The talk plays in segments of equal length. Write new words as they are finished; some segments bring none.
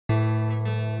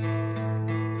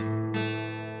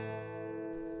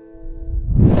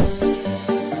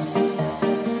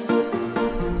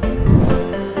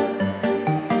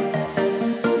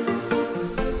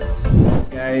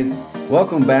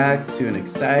Welcome back to an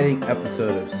exciting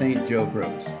episode of St. Joe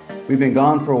Bros. We've been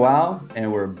gone for a while,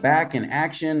 and we're back in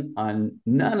action on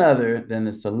none other than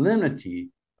the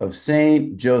Solemnity of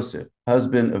St. Joseph,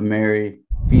 husband of Mary,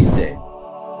 feast day.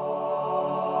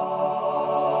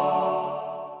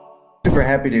 Super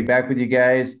happy to be back with you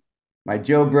guys. My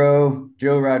Joe bro,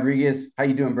 Joe Rodriguez. How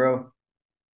you doing, bro?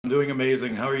 I'm doing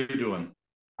amazing. How are you doing?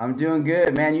 I'm doing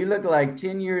good, man. You look like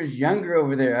 10 years younger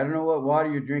over there. I don't know what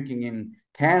water you're drinking in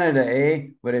Canada, eh?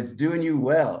 But it's doing you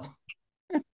well.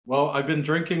 Well, I've been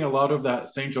drinking a lot of that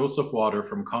St. Joseph water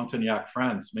from Contignac,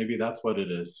 France. Maybe that's what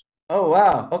it is. Oh,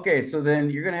 wow. Okay, so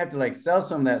then you're gonna have to like sell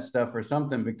some of that stuff or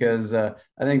something because I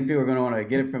think people are gonna want to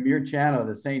get it from your channel,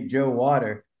 the St. Joe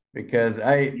water, because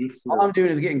I You all I'm too.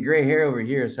 doing is getting gray hair over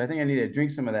here, so I think I need to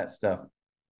drink some of that stuff.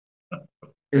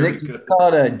 Is Very it good.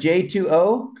 called a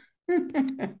J2O?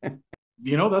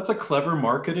 That's a clever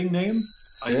marketing name.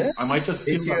 Yeah, I might just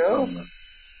steal that J2O. from them.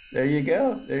 There you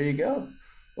go. There you go.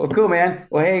 Well, cool, man.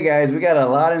 Well, hey, guys, we got a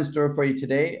lot in store for you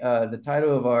today. The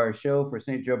title of our show for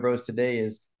St. Joe Bros today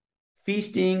is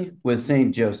Feasting with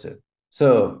St. Joseph.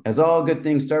 So, as all good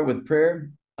things start with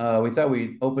prayer, we thought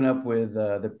we'd open up with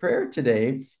the prayer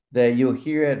today that you'll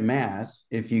hear at Mass.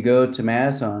 If you go to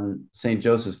Mass on St.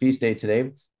 Joseph's feast day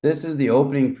today, this is the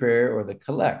opening prayer or the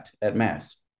collect at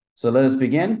Mass. So, let us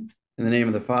begin in the name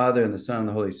of the Father, and the Son, and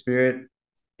the Holy Spirit.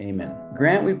 Amen.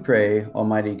 Grant, we pray,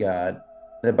 Almighty God,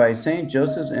 that by St.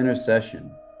 Joseph's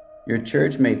intercession, your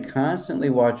church may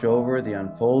constantly watch over the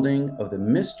unfolding of the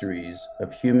mysteries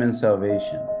of human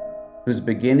salvation, whose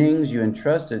beginnings you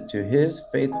entrusted to his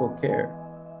faithful care.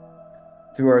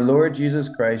 Through our Lord Jesus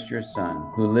Christ, your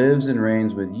Son, who lives and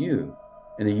reigns with you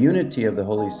in the unity of the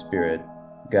Holy Spirit,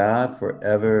 God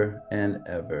forever and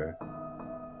ever.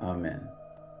 Amen.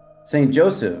 St.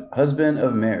 Joseph, husband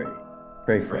of Mary,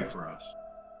 pray for Pray us. for us.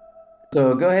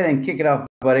 So go ahead and kick it off,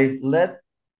 buddy. Let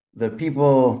the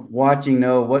people watching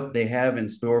know what they have in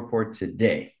store for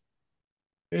today.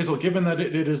 Hazel, given that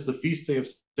it is the feast day of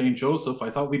St. Joseph, I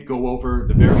thought we'd go over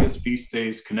the various feast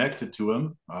days connected to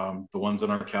him, the ones in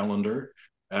our calendar,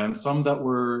 and some that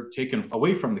were taken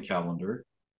away from the calendar,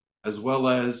 as well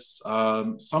as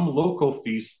some local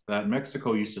feasts that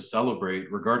Mexico used to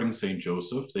celebrate regarding St.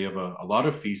 Joseph. They have a lot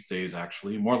of feast days,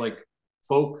 actually, more like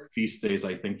folk feast days,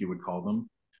 I think you would call them.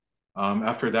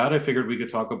 After that, I figured we could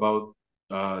talk about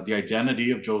the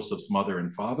identity of Joseph's mother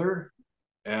and father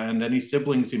and any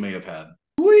siblings he may have had.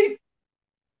 Sweet.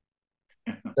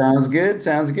 Sounds good.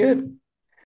 Sounds good.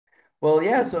 Well,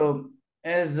 yeah. So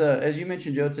as you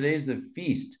mentioned, Joe, today is the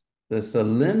feast, the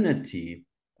solemnity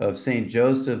of Saint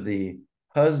Joseph, the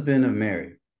husband of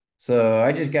Mary. So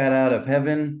I just got out of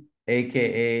heaven,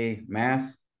 aka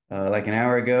Mass, like an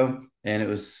hour ago, and it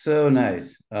was so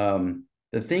nice.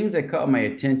 The things that caught my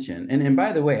attention, and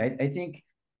by the way, I think,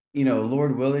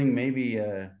 Lord willing, maybe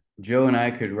Joe and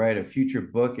I could write a future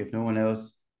book if no one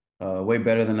else, way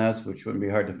better than us, which wouldn't be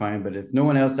hard to find. But if no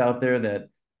one else out there that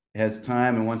has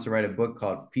time and wants to write a book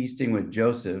called Feasting with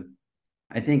Joseph,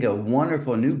 I think a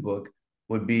wonderful new book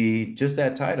would be just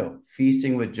that title,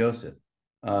 Feasting with Joseph.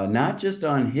 Not just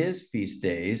on his feast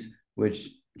days, which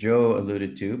Joe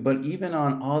alluded to, but even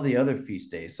on all the other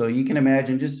feast days. So you can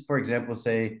imagine, just for example,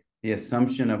 say the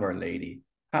Assumption of Our Lady.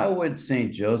 How would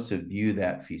St. Joseph view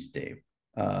that feast day?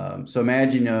 So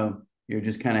imagine you're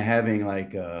just kind of having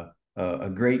like a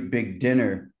great big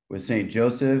dinner with St.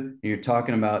 Joseph, and you're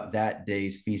talking about that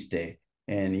day's feast day.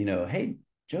 And, hey,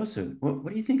 Joseph, what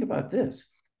do you think about this?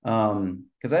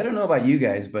 Because I don't know about you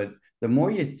guys, but the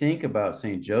more you think about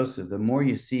St. Joseph, the more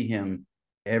you see him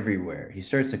everywhere. He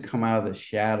starts to come out of the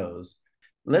shadows.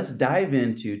 Let's dive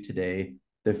into today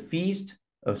the feast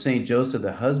of St. Joseph,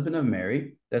 the husband of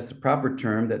Mary. That's the proper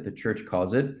term that the church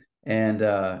calls it. And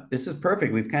this is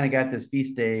perfect. We've kind of got this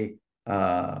feast day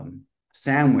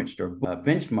sandwiched or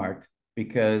benchmarked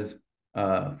because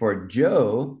for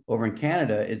Joe over in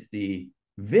Canada, it's the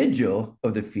vigil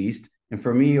of the feast. And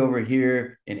for me over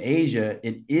here in Asia,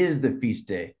 it is the feast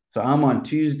day. So I'm on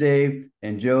Tuesday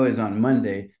and Joe is on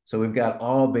Monday. So we've got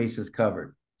all bases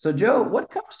covered. So, Joe,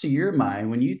 what comes to your mind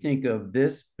when you think of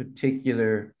this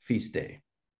particular feast day?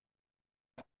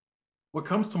 What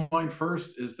comes to mind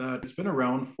first is that it's been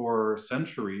around for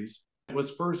centuries. It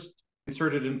was first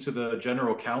inserted into the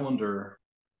general calendar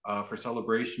for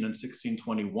celebration in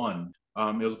 1621.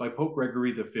 It was by Pope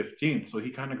Gregory the 15th, so he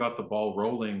kind of got the ball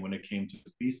rolling when it came to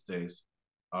feast days.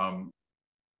 Um,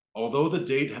 Although the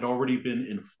date had already been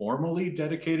informally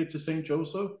dedicated to St.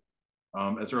 Joseph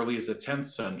as early as the 10th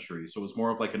century, so it was more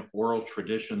of like an oral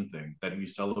tradition thing that we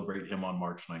celebrate him on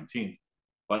March 19th.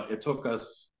 But it took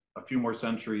us a few more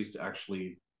centuries to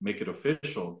actually make it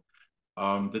official.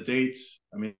 The date,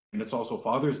 I mean, it's also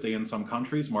Father's Day in some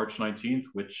countries, March 19th,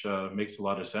 which makes a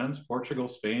lot of sense. Portugal,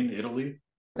 Spain, Italy.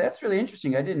 That's really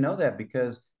interesting. I didn't know that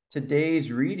because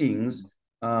today's readings,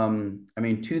 I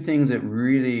mean, two things that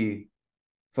really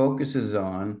focuses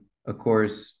on, of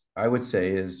course, I would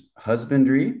say is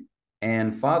husbandry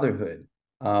and fatherhood.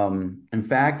 In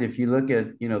fact, if you look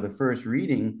at, the first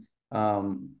reading,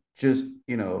 just,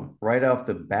 right off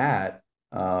the bat,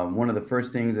 one of the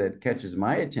first things that catches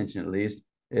my attention, at least,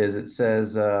 is it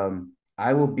says,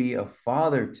 I will be a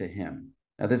father to him.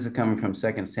 Now, this is coming from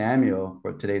Second Samuel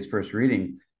for today's first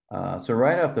reading. So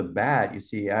right off the bat, you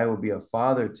see, I will be a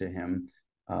father to him.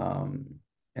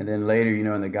 And then later,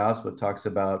 in the gospel, it talks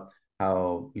about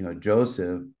how,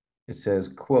 Joseph, it says,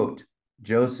 quote,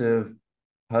 Joseph,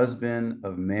 husband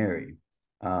of Mary.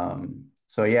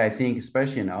 So yeah, I think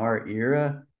especially in our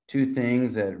era, two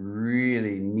things that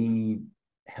really need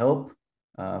help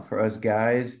for us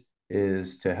guys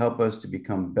is to help us to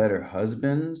become better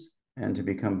husbands and to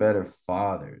become better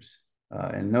fathers.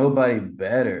 And nobody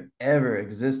better ever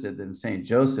existed than Saint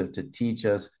Joseph to teach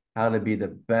us how to be the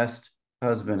best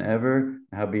husband ever,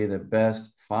 how to be the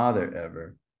best father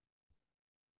ever.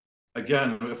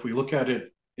 Again, if we look at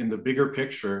it in the bigger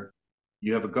picture,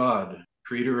 you have a God,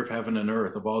 creator of heaven and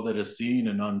earth, of all that is seen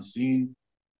and unseen,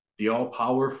 the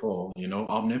all-powerful,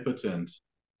 omnipotent,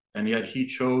 and yet he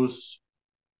chose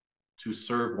to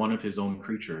serve one of his own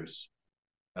creatures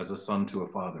as a son to a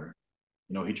father.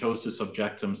 He chose to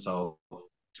subject himself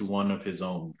to one of his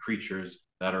own creatures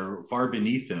that are far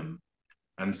beneath him.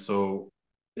 And so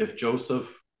if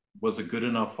Joseph was a good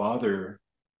enough father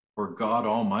for God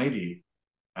Almighty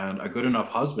and a good enough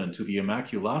husband to the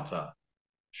Immaculata,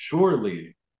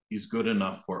 surely he's good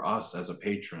enough for us as a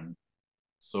patron.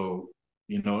 So,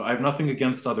 I have nothing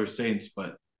against other saints,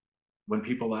 but when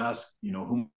people ask,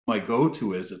 who my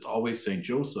go-to is, it's always Saint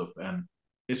Joseph. And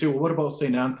they say, well, what about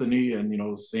Saint Anthony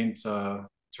and, Saint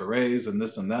Therese and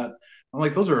this and that? I'm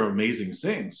like, those are amazing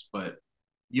saints, but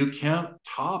you can't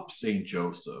top Saint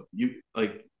Joseph. No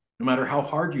matter how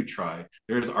hard you try,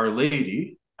 there's Our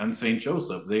Lady and Saint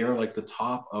Joseph. They are like the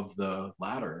top of the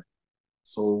ladder.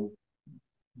 So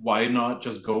why not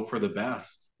just go for the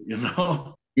best,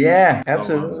 Yeah, So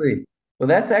absolutely. Well,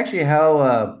 that's actually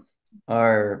how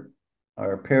our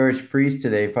our parish priest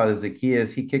today, Father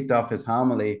Zacchaeus, he kicked off his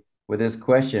homily with this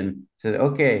question. He said,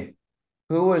 "Okay,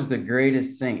 who was the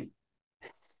greatest saint?"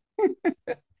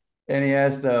 And he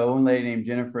asked one lady named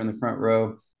Jennifer in the front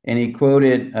row, and he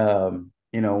quoted,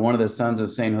 one of the sons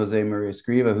of Saint Jose Maria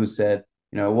Escriva, who said,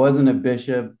 it wasn't a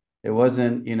bishop, it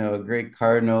wasn't, a great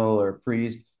cardinal or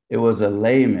priest, it was a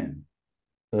layman.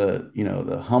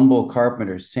 The humble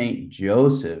carpenter, Saint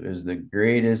Joseph, is the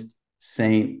greatest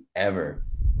saint ever.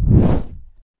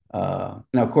 Now,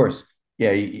 of course,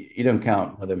 yeah, you don't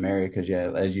count Mother Mary because,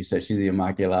 yeah, as you said, she's the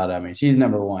Immaculata. I mean, she's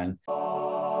number one.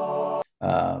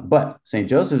 But Saint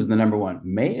Joseph is the number one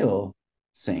male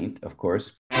saint, of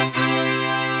course.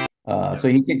 So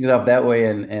he kicked it off that way,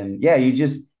 and yeah,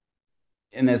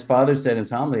 and as Father said in his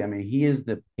homily, I mean, he is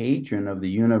the patron of the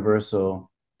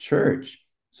universal church.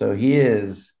 So he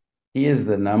is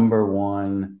the number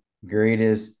one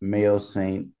greatest male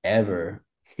saint ever,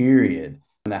 period.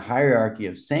 In the hierarchy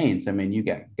of saints, I mean, you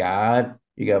got God,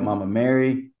 you got Mama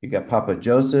Mary, you got Papa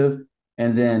Joseph,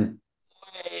 and then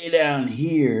way down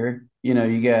here, you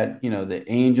got, the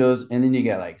angels, and then you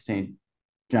got like Saint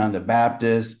John the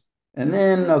Baptist, and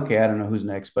then, okay, I don't know who's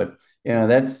next, but,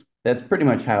 that's pretty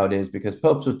much how it is because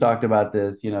popes have talked about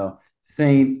this,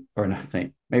 Saint, or not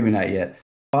Saint, maybe not yet.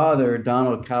 Father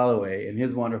Donald Calloway, in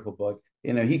his wonderful book,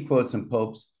 he quotes some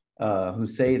popes who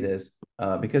say this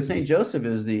because Saint Joseph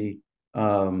is the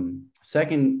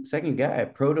second guy,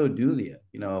 protodulia.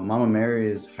 Mama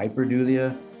Mary is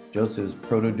hyperdulia, Joseph's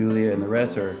protodulia, and the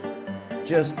rest are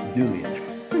just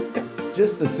dulia,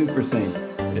 just the super saints.